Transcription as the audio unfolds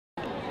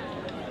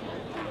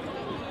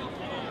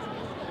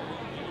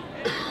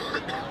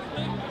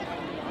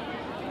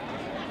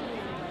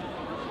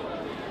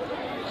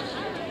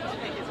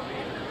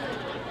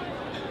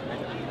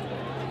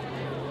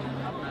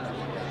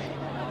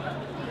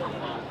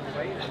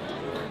And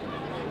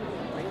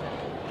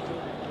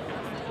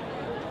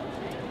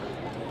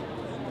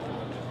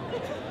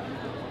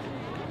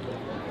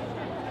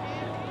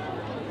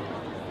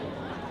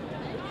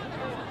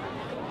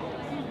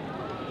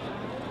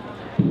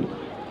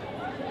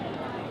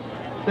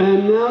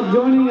now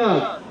joining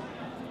us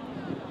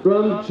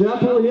from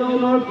Chapel Hill,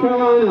 North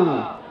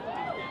Carolina,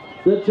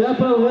 the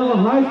Chapel Hill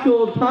High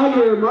School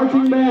Tiger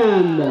Marching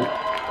Band.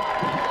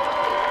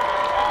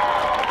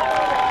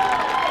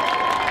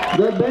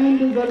 The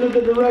band is under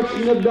the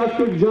direction of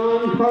Dr.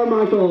 John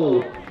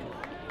Carmichael.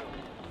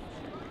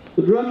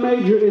 The drum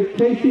major is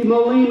Casey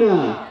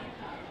Molina.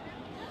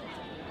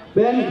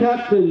 Band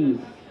captains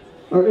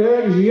are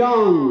Eric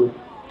Jiang,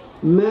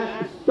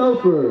 Matt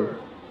Stouffer,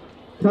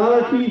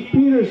 Tyler Keith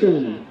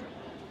Peterson,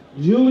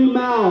 Julie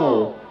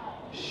Mao,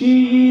 Shi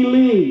Yi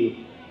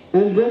Lee,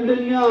 and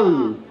Brendan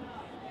Young.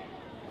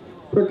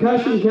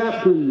 Percussion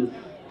captains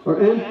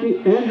are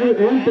Andrew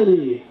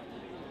Anthony,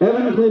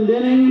 Evan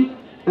Clendenning,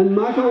 and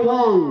Michael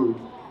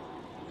Wong.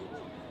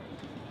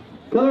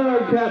 Color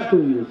guard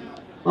captains,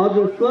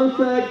 Audra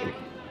Slosek,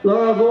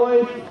 Laura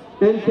Voice,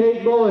 and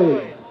Kate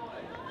Boyd.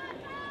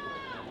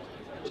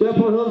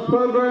 Chapel Hill's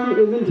program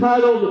is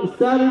entitled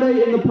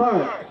Saturday in the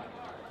Park,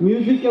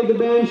 music of the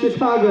band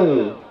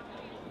Chicago,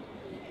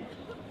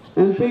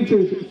 and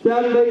features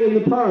Saturday in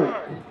the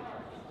Park,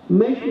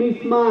 Make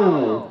Me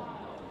Smile,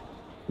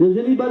 Does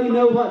Anybody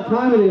Know What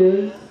Time It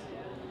Is,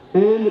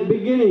 and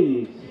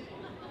Beginnings.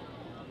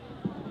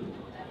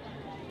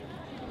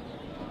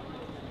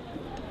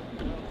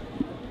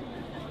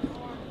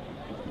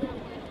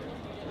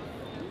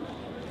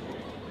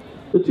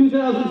 The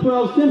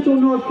 2012 Central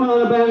North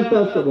Carolina Band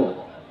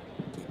Festival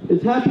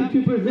is happy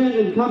to present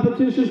in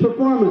competition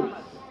performance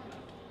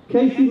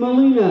Casey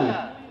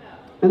Molina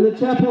and the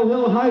Chapel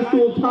Hill High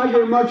School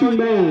Tiger Marching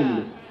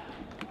Band.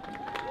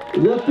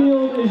 The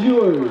field is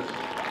yours.